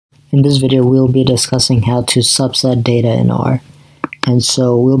In this video, we'll be discussing how to subset data in R. And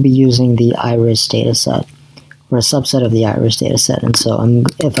so we'll be using the iris dataset, or a subset of the iris dataset. And so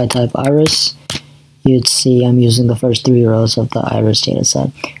if I type iris, you'd see I'm using the first 3 rows of the iris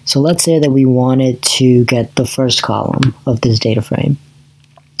dataset. So let's say that we wanted to get the first column of this data frame.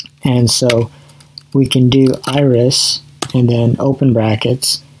 And so we can do iris and then open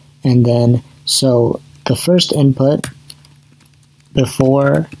brackets, and then so the first input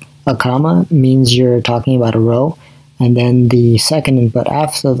before a comma means you're talking about a row, and then the second input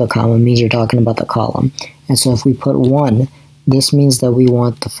after the comma means you're talking about the column. And so if we put 1, this means that we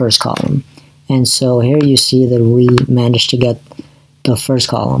want the first column. And so here you see that we managed to get the first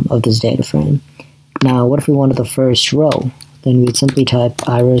column of this data frame. Now what if we wanted the first row? Then we'd simply type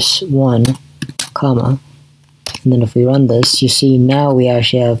iris1, comma, and then if we run this, you see now we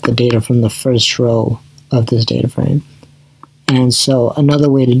actually have the data from the first row of this data frame. And so another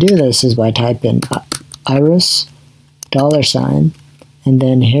way to do this is by typing iris, $, and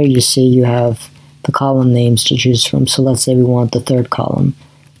then here you see you have the column names to choose from. So let's say we want the third column,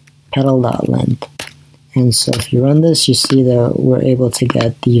 petal.length. And so if you run this, you see that we're able to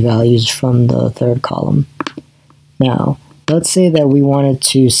get the values from the third column. Now, let's say that we wanted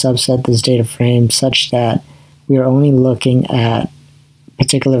to subset this data frame such that we are only looking at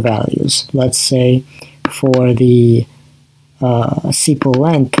particular values. Let's say for the sepal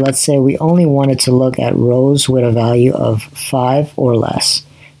length, let's say we only wanted to look at rows with a value of 5 or less.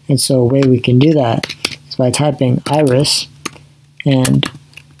 And so a way we can do that is by typing iris, and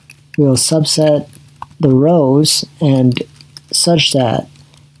we'll subset the rows and such that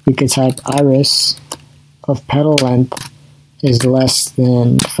we could type iris of petal length is less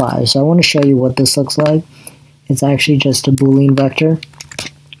than 5. So I want to show you what this looks like. It's actually just a Boolean vector.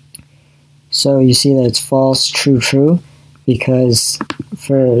 So you see that it's false, true, true, because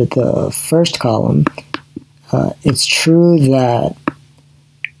for the first column, it's true that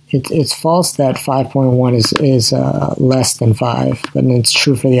it's false that 5.1 is less than 5, but it's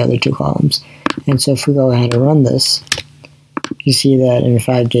true for the other 2 columns. And so if we go ahead and run this, you see that in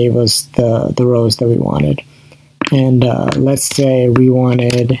fact gave us the rows that we wanted. And let's say we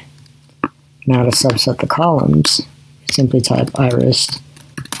wanted now to subset the columns, simply type iris,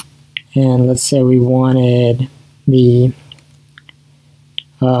 and let's say we wanted the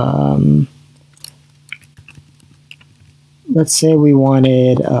let's say we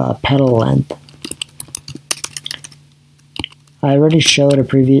wanted petal length. I already showed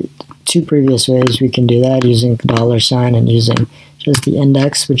two previous ways we can do that, using $, and using just the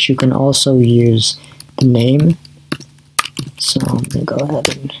index, which you can also use the name. So I'm going to go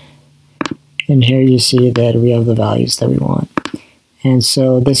ahead and here you see that we have the values that we want. And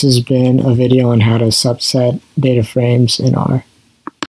so this has been a video on how to subset data frames in R.